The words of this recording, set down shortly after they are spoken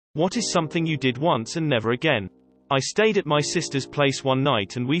What is something you did once and never again? I stayed at my sister's place one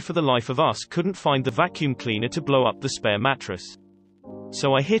night and we for the life of us couldn't find the vacuum cleaner to blow up the spare mattress.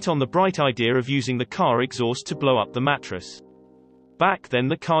 So I hit on the bright idea of using the car exhaust to blow up the mattress. Back then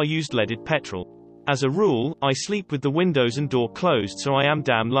the car used leaded petrol. As a rule, I sleep with the windows and door closed, so I am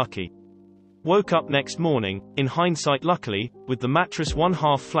damn lucky. Woke up next morning, in hindsight luckily, with the mattress one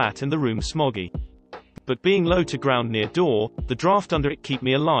half flat and the room smoggy. But being low to ground near door, the draft under it keep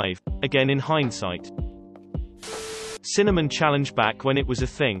me alive, again in hindsight. Cinnamon challenge back when it was a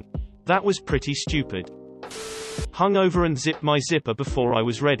thing. That was pretty stupid. Hung over and zipped my zipper before I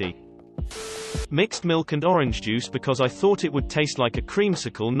was ready. Mixed milk and orange juice because I thought it would taste like a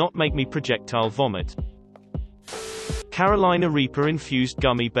creamsicle, not make me projectile vomit. Carolina Reaper infused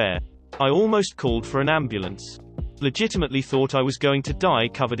gummy bear. I almost called for an ambulance. Legitimately thought I was going to die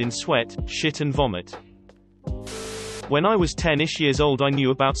covered in sweat, shit and vomit. When I was 10-ish years old I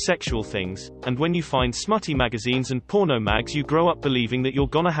knew about sexual things, and when you find smutty magazines and porno mags you grow up believing that you're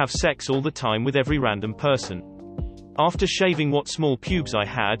gonna have sex all the time with every random person. After shaving what small pubes I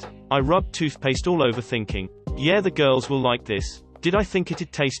had, I rubbed toothpaste all over thinking, yeah, the girls will like this. Did I think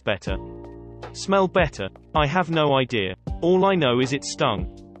it'd taste better? Smell better? I have no idea. All I know is it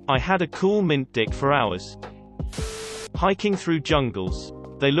stung. I had a cool mint dick for hours. Hiking through jungles.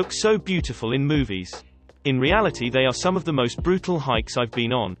 They look so beautiful in movies. In reality they are some of the most brutal hikes I've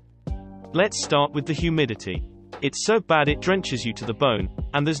been on. Let's start with the humidity. It's so bad it drenches you to the bone,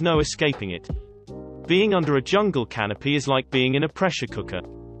 and there's no escaping it. Being under a jungle canopy is like being in a pressure cooker.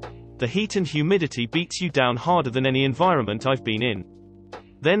 The heat and humidity beats you down harder than any environment I've been in.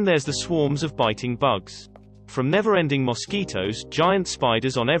 Then there's the swarms of biting bugs. From never-ending mosquitoes, giant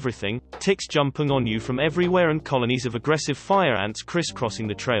spiders on everything, ticks jumping on you from everywhere and colonies of aggressive fire ants crisscrossing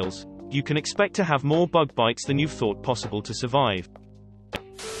the trails, you can expect to have more bug bites than you've thought possible to survive.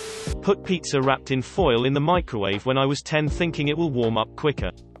 Put pizza wrapped in foil in the microwave when I was 10 thinking it will warm up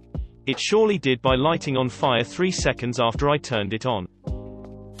quicker. It surely did by lighting on fire 3 seconds after I turned it on.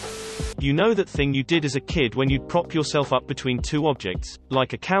 You know that thing you did as a kid when you'd prop yourself up between two objects,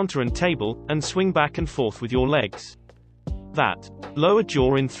 like a counter and table, and swing back and forth with your legs? That. Lower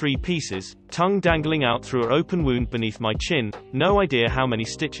jaw in 3 pieces, tongue dangling out through an open wound beneath my chin, no idea how many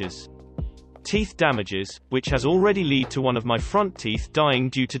stitches. Teeth damages, which has already led to one of my front teeth dying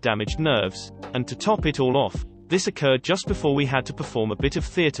due to damaged nerves, and to top it all off, this occurred just before we had to perform a bit of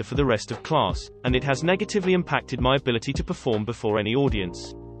theater for the rest of class, and it has negatively impacted my ability to perform before any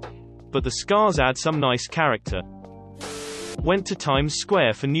audience. But the scars add some nice character. Went to Times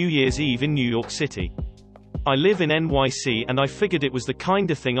Square for New Year's Eve in New York City. I live in NYC and I figured it was the kind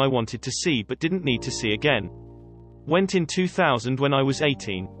of thing I wanted to see but didn't need to see again. Went in 2000 when I was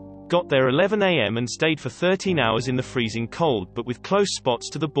 18. Got there 11 a.m. and stayed for 13 hours in the freezing cold but with close spots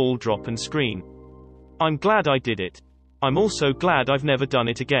to the ball drop and screen. I'm glad I did it. I'm also glad I've never done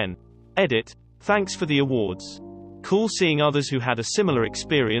it again. Edit. Thanks for the awards. Cool seeing others who had a similar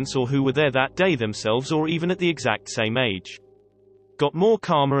experience or who were there that day themselves or even at the exact same age. Got more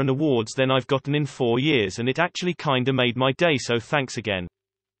karma and awards than I've gotten in 4 years and it actually kinda made my day, so thanks again.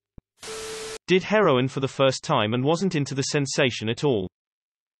 Did heroin for the first time and wasn't into the sensation at all.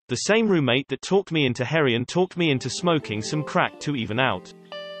 The same roommate that talked me into heroin talked me into smoking some crack to even out.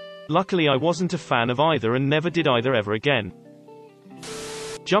 Luckily I wasn't a fan of either and never did either ever again.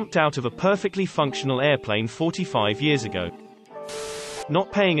 Jumped out of a perfectly functional airplane 45 years ago.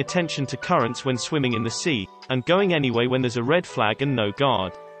 Not paying attention to currents when swimming in the sea, and going anyway when there's a red flag and no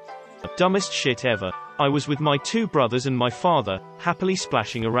guard. Dumbest shit ever. I was with my 2 brothers and my father, happily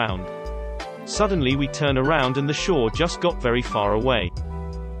splashing around. Suddenly we turn around and the shore just got very far away.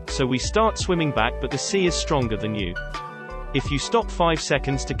 So we start swimming back but the sea is stronger than you. If you stop 5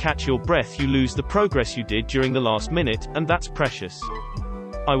 seconds to catch your breath you lose the progress you did during the last minute, and that's precious.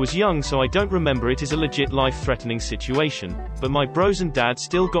 I was young so I don't remember it is a legit life-threatening situation, but my bros and dad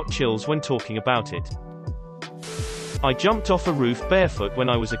still got chills when talking about it. I jumped off a roof barefoot when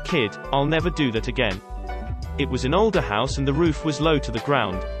I was a kid, I'll never do that again. It was an older house and the roof was low to the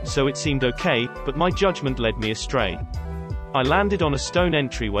ground, so it seemed okay, but my judgment led me astray. I landed on a stone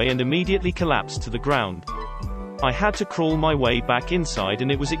entryway and immediately collapsed to the ground. I had to crawl my way back inside and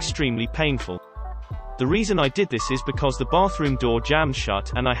it was extremely painful. The reason I did this is because the bathroom door jammed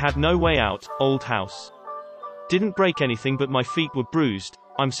shut and I had no way out. Old house. Didn't break anything but my feet were bruised.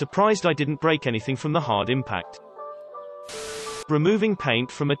 I'm surprised I didn't break anything from the hard impact. Removing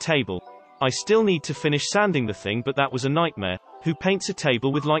paint from a table. I still need to finish sanding the thing but that was a nightmare. Who paints a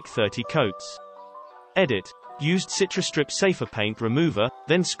table with like 30 coats? Edit. used Citrastrip Safer Paint Remover,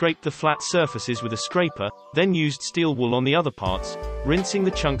 then scraped the flat surfaces with a scraper, then used steel wool on the other parts, rinsing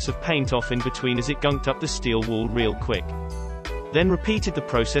the chunks of paint off in between as it gunked up the steel wool real quick. Then repeated the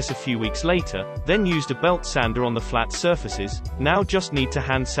process a few weeks later, then used a belt sander on the flat surfaces, now just need to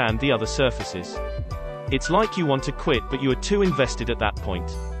hand sand the other surfaces. It's like you want to quit but you are too invested at that point.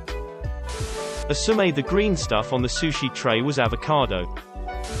 Assume the green stuff on the sushi tray was avocado.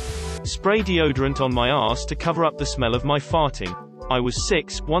 Spray deodorant on my arse to cover up the smell of my farting. I was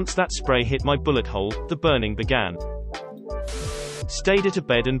 6, once that spray hit my bullet hole, the burning began. Stayed at a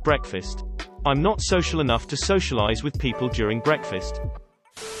bed and breakfast. I'm not social enough to socialize with people during breakfast.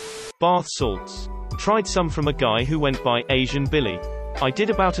 Bath salts. Tried some from a guy who went by Asian Billy. I did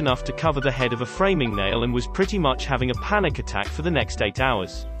about enough to cover the head of a framing nail and was pretty much having a panic attack for the next 8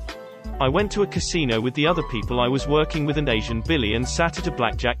 hours. I went to a casino with the other people I was working with and Asian Billy and sat at a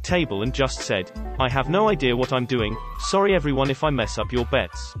blackjack table and just said, "I have no idea what I'm doing, sorry everyone if I mess up your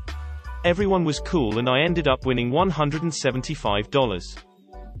bets." Everyone was cool and I ended up winning $175.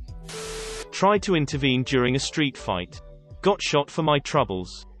 Tried to intervene during a street fight. Got shot for my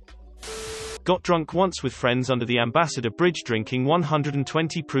troubles. Got drunk once with friends under the Ambassador Bridge drinking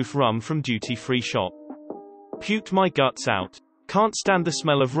 120 proof rum from duty-free shop. Puked my guts out. Can't stand the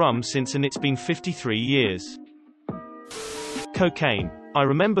smell of rum since and it's been 53 years. Cocaine. I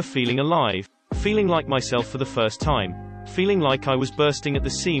remember feeling alive, feeling like myself for the first time, feeling like I was bursting at the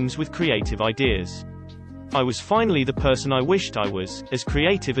seams with creative ideas. I was finally the person I wished I was, as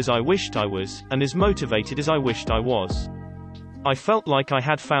creative as I wished I was, and as motivated as I wished I was. I felt like I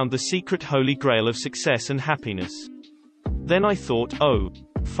had found the secret holy grail of success and happiness. Then I thought, oh,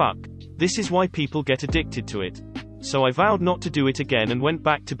 fuck. This is why people get addicted to it. So I vowed not to do it again and went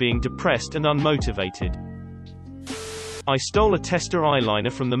back to being depressed and unmotivated. I stole a tester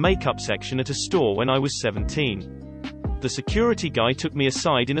eyeliner from the makeup section at a store when I was 17. The security guy took me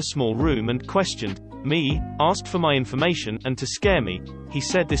aside in a small room and questioned me, asked for my information, and to scare me, he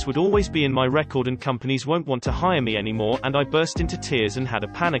said this would always be in my record and companies won't want to hire me anymore, and I burst into tears and had a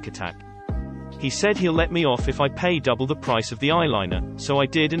panic attack. He said he'll let me off if I pay double the price of the eyeliner, so I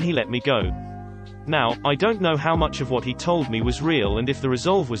did and he let me go. Now, I don't know how much of what he told me was real and if the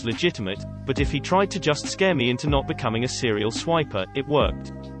resolve was legitimate, but if he tried to just scare me into not becoming a serial swiper, it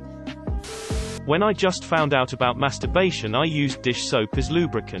worked. When I just found out about masturbation, I used dish soap as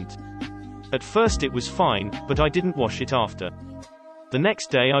lubricant. At first it was fine, but I didn't wash it after. The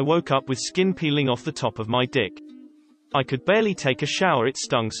next day I woke up with skin peeling off the top of my dick. I could barely take a shower, it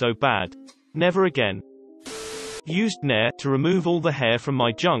stung so bad. Never again. Used Nair to remove all the hair from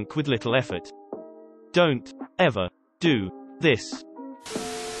my junk with little effort. Don't ever do this.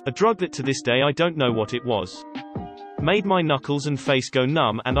 A drug that to this day I don't know what it was. Made my knuckles and face go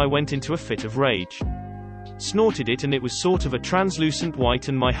numb and I went into a fit of rage. Snorted it and it was sort of a translucent white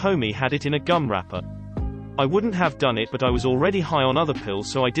and my homie had it in a gum wrapper. I wouldn't have done it but I was already high on other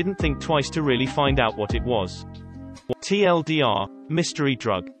pills so I didn't think twice to really find out what it was. TLDR, mystery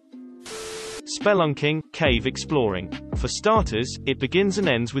drug. Spelunking, cave exploring. For starters, it begins and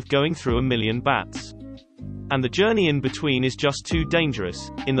ends with going through a million bats. And the journey in between is just too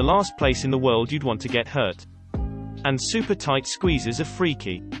dangerous, in the last place in the world you'd want to get hurt. And super tight squeezes are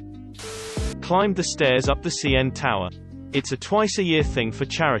freaky. Climbed the stairs up the CN Tower. It's a twice-a-year thing for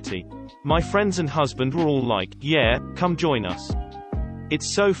charity. My friends and husband were all like, yeah, come join us.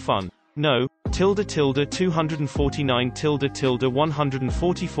 It's so fun. No, ~249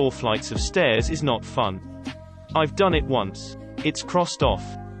 ~144 flights of stairs is not fun. I've done it once. It's crossed off.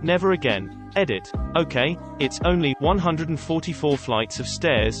 Never again. Edit. Okay, it's only 144 flights of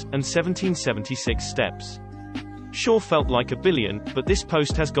stairs, and 1776 steps. Sure felt like a billion, but this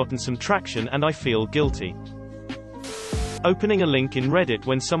post has gotten some traction and I feel guilty. Opening a link in Reddit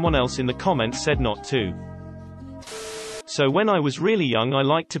when someone else in the comments said not to. So when I was really young I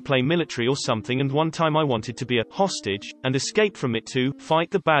liked to play military or something and one time I wanted to be a hostage, and escape from it to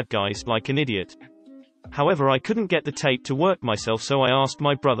fight the bad guys like an idiot. However I couldn't get the tape to work myself so I asked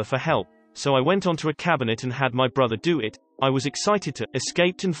my brother for help. So I went onto a cabinet and had my brother do it. I was excited to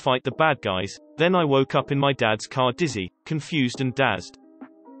escape and fight the bad guys, then I woke up in my dad's car dizzy, confused and dazzled.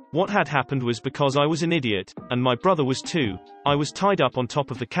 What had happened was because I was an idiot, and my brother was too, I was tied up on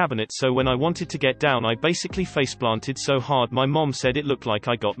top of the cabinet so when I wanted to get down I basically faceplanted so hard my mom said it looked like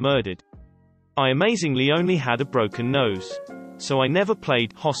I got murdered. I amazingly only had a broken nose. So I never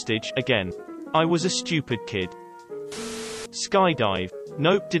played hostage again. I was a stupid kid. Skydive.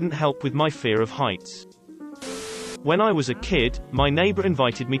 Nope, didn't help with my fear of heights. When I was a kid, my neighbor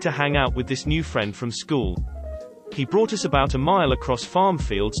invited me to hang out with this new friend from school. He brought us about a mile across farm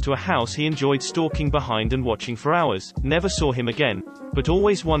fields to a house he enjoyed stalking behind and watching for hours. Never saw him again, but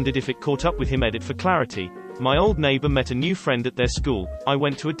always wondered if it caught up with him. Edit for clarity. My old neighbor met a new friend at their school. I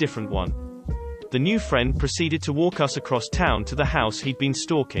went to a different one. The new friend proceeded to walk us across town to the house he'd been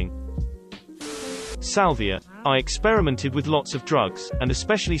stalking. Salvia. I experimented with lots of drugs, and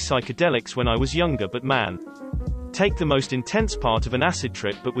especially psychedelics when I was younger, but man. Take the most intense part of an acid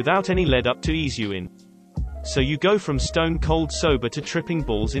trip but without any lead up to ease you in. So you go from stone cold sober to tripping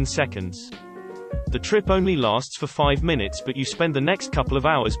balls in seconds. The trip only lasts for 5 minutes, but you spend the next couple of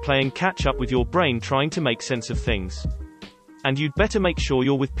hours playing catch up with your brain trying to make sense of things. And you'd better make sure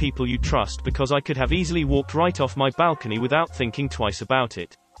you're with people you trust, because I could have easily walked right off my balcony without thinking twice about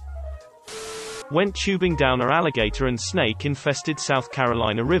it. Went tubing down a alligator and snake-infested South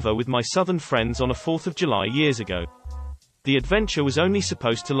Carolina River with my southern friends on a 4th of July years ago. The adventure was only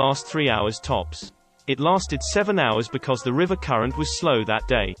supposed to last 3 hours tops. It lasted 7 hours because the river current was slow that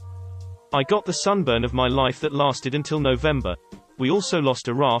day. I got the sunburn of my life that lasted until November. We also lost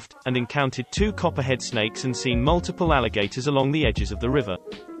a raft, and encountered 2 copperhead snakes and seen multiple alligators along the edges of the river.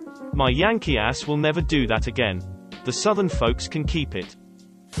 My Yankee ass will never do that again. The southern folks can keep it.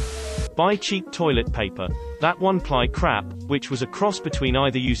 Buy cheap toilet paper. That one-ply crap, which was a cross between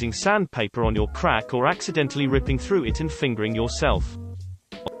either using sandpaper on your crack or accidentally ripping through it and fingering yourself.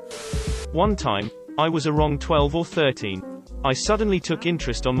 One time, I was a wrong 12 or 13. I suddenly took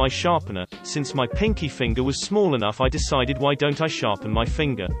interest on my sharpener. Since my pinky finger was small enough, I decided, why don't I sharpen my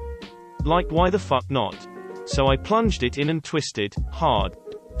finger? Like, why the fuck not? So I plunged it in and twisted hard.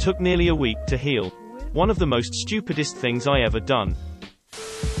 Took nearly a week to heal. One of the most stupidest things I ever done.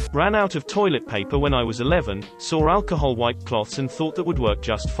 Ran out of toilet paper when I was 11, saw alcohol wipe cloths and thought that would work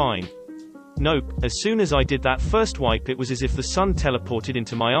just fine. Nope, as soon as I did that first wipe, it was as if the sun teleported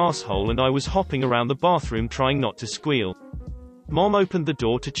into my asshole and I was hopping around the bathroom trying not to squeal. Mom opened the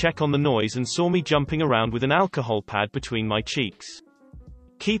door to check on the noise and saw me jumping around with an alcohol pad between my cheeks.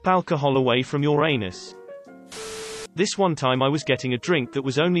 Keep alcohol away from your anus. This one time I was getting a drink that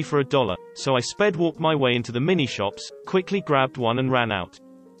was only for $1, so I sped walked my way into the mini shops, quickly grabbed one and ran out.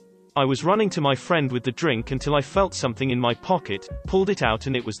 I was running to my friend with the drink until I felt something in my pocket, pulled it out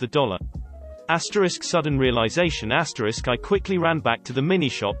and it was the $. Asterisk sudden realization asterisk I quickly ran back to the mini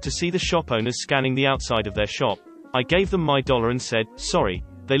shop to see the shop owners scanning the outside of their shop. I gave them my $1 and said, sorry.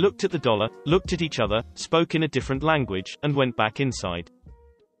 They looked at the $, looked at each other, spoke in a different language, and went back inside.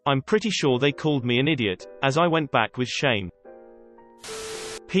 I'm pretty sure they called me an idiot, as I went back with shame.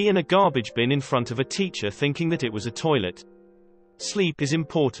 Pee in a garbage bin in front of a teacher thinking that it was a toilet. Sleep is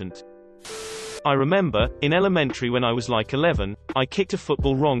important. I remember, in elementary when I was like 11, I kicked a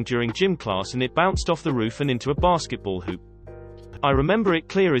football wrong during gym class and it bounced off the roof and into a basketball hoop. I remember it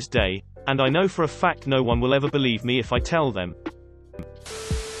clear as day, and I know for a fact no one will ever believe me if I tell them.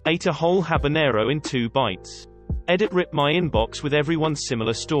 Ate a whole habanero in 2 bites. Edit rip my inbox with everyone's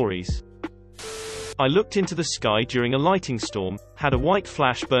similar stories. I looked into the sky during a lightning storm, had a white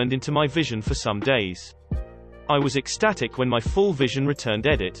flash burned into my vision for some days. I was ecstatic when my full vision returned.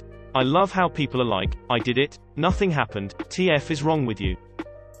 Edit. I love how people are like, I did it, nothing happened, TF is wrong with you.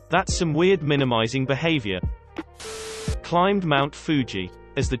 That's some weird minimizing behavior. Climbed Mount Fuji.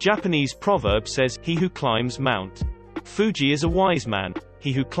 As the Japanese proverb says, he who climbs Mount Fuji is a wise man.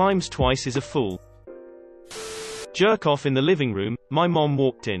 He who climbs twice is a fool. Jerk off in the living room. My mom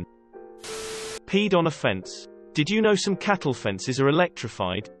walked in. Peed on a fence. Did you know some cattle fences are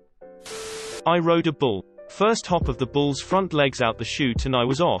electrified? I rode a bull. First hop of the bull's front legs out the chute and I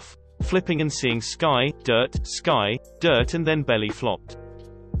was off, flipping and seeing sky, dirt, and then belly flopped.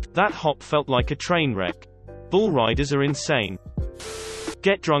 That hop felt like a train wreck. Bull riders are insane.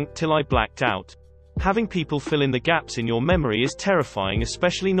 Get drunk till I blacked out. Having people fill in the gaps in your memory is terrifying,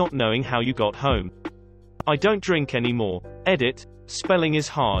 especially not knowing how you got home. I don't drink anymore. Edit. Spelling is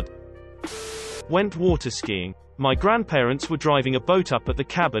hard. Went water skiing. My grandparents were driving a boat up at the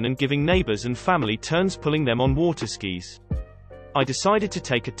cabin and giving neighbors and family turns pulling them on water skis. I decided to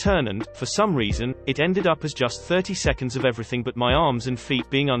take a turn and, for some reason, it ended up as just 30 seconds of everything but my arms and feet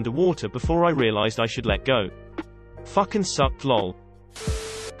being underwater before I realized I should let go. Fucking sucked lol.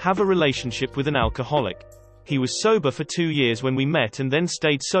 Have a relationship with an alcoholic. He was sober for 2 years when we met and then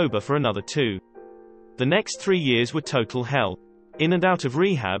stayed sober for another 2. The next 3 years were total hell. In and out of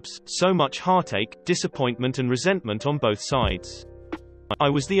rehabs, so much heartache, disappointment and resentment on both sides. I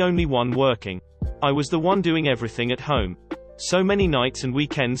was the only one working. I was the one doing everything at home. So many nights and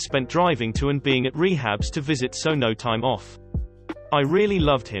weekends spent driving to and being at rehabs to visit, so no time off. I really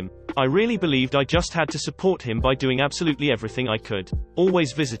loved him. I really believed I just had to support him by doing absolutely everything I could.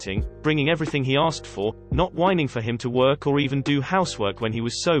 Always visiting, bringing everything he asked for, not whining for him to work or even do housework when he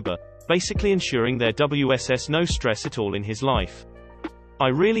was sober, basically ensuring there was no stress at all in his life. I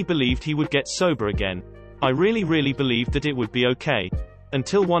really believed he would get sober again. I really believed that it would be okay.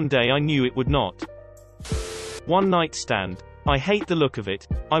 Until one day I knew it would not. One night stand. I hate the look of it.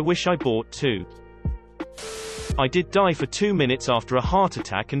 I wish I bought two. I did die for 2 minutes after a heart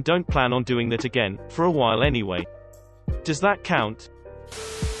attack and don't plan on doing that again, for a while anyway. Does that count?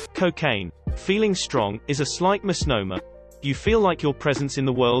 Cocaine. Feeling strong is a slight misnomer. You feel like your presence in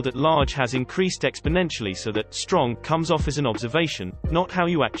the world at large has increased exponentially so that strong comes off as an observation, not how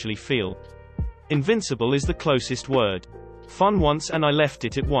you actually feel. Invincible is the closest word. Fun once and I left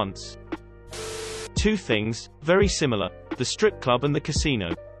it at once. Two things, very similar, the strip club and the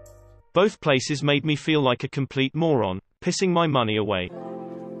casino. Both places made me feel like a complete moron, pissing my money away.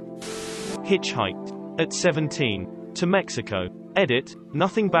 Hitchhiked. At 17. To Mexico. Edit,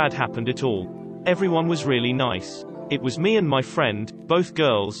 nothing bad happened at all. Everyone was really nice. It was me and my friend, both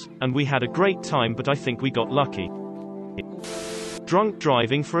girls, and we had a great time, but I think we got lucky. Drunk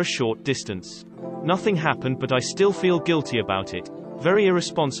driving for a short distance. Nothing happened, but I still feel guilty about it. Very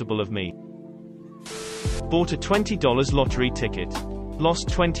irresponsible of me. Bought a $20 lottery ticket. Lost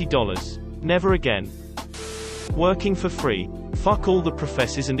 $20. Never again. Working for free. Fuck all the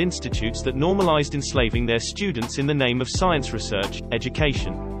professors and institutes that normalized enslaving their students in the name of science research,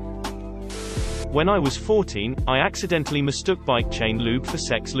 education. When I was 14, I accidentally mistook bike chain lube for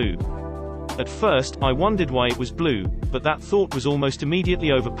sex lube. At first, I wondered why it was blue, but that thought was almost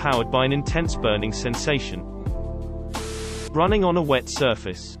immediately overpowered by an intense burning sensation. Running on a wet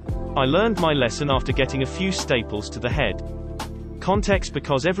surface. I learned my lesson after getting a few staples to the head. Context: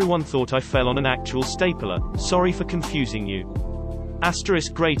 because everyone thought I fell on an actual stapler. Sorry for confusing you.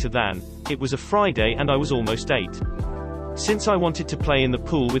 Asterisk greater than. It was a Friday and I was almost 8. Since I wanted to play in the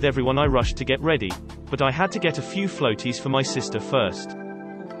pool with everyone, I rushed to get ready, but I had to get a few floaties for my sister first.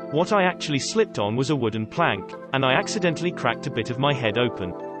 What I actually slipped on was a wooden plank, and I accidentally cracked a bit of my head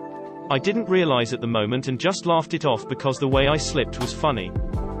open. I didn't realize at the moment and just laughed it off because the way I slipped was funny.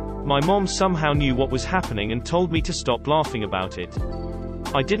 My mom somehow knew what was happening and told me to stop laughing about it.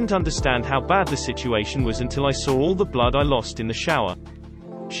 I didn't understand how bad the situation was until I saw all the blood I lost in the shower.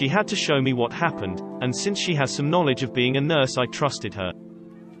 She had to show me what happened, and since she has some knowledge of being a nurse, I trusted her.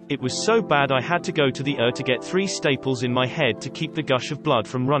 It was so bad I had to go to the ER to get 3 staples in my head to keep the gush of blood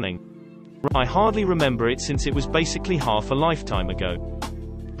from running. I hardly remember it since it was basically half a lifetime ago.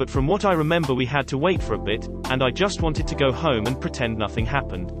 But from what I remember, we had to wait for a bit, and I just wanted to go home and pretend nothing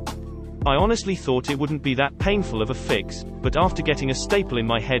happened. I honestly thought it wouldn't be that painful of a fix, but after getting a staple in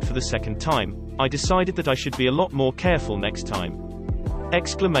my head for the second time, I decided that I should be a lot more careful next time.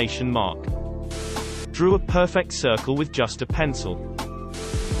 Exclamation mark. Drew a perfect circle with just a pencil.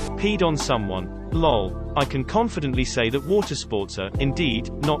 Peed on someone. Lol. I can confidently say that water sports are,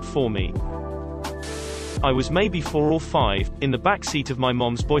 indeed, not for me. I was maybe 4 or 5, in the back seat of my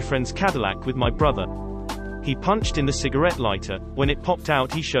mom's boyfriend's Cadillac with my brother. He punched in the cigarette lighter. When it popped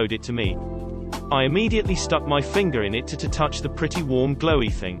out, he showed it to me. I immediately stuck my finger in it to touch the pretty warm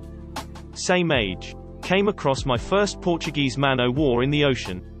glowy thing. Same age. Came across my first Portuguese man-o-war in the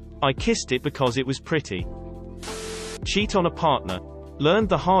ocean. I kissed it because it was pretty. Cheat on a partner. Learned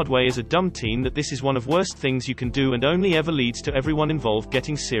the hard way as a dumb teen that this is one of worst things you can do and only ever leads to everyone involved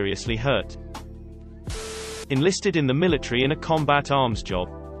getting seriously hurt. Enlisted in the military in a combat arms job.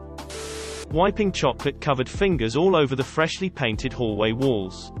 Wiping chocolate-covered fingers all over the freshly painted hallway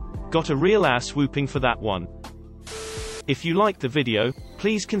walls. Got a real ass whooping for that one. If you liked the video,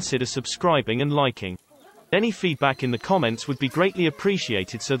 please consider subscribing and liking. Any feedback in the comments would be greatly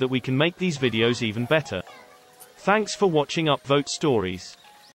appreciated so that we can make these videos even better. Thanks for watching Upvote Stories.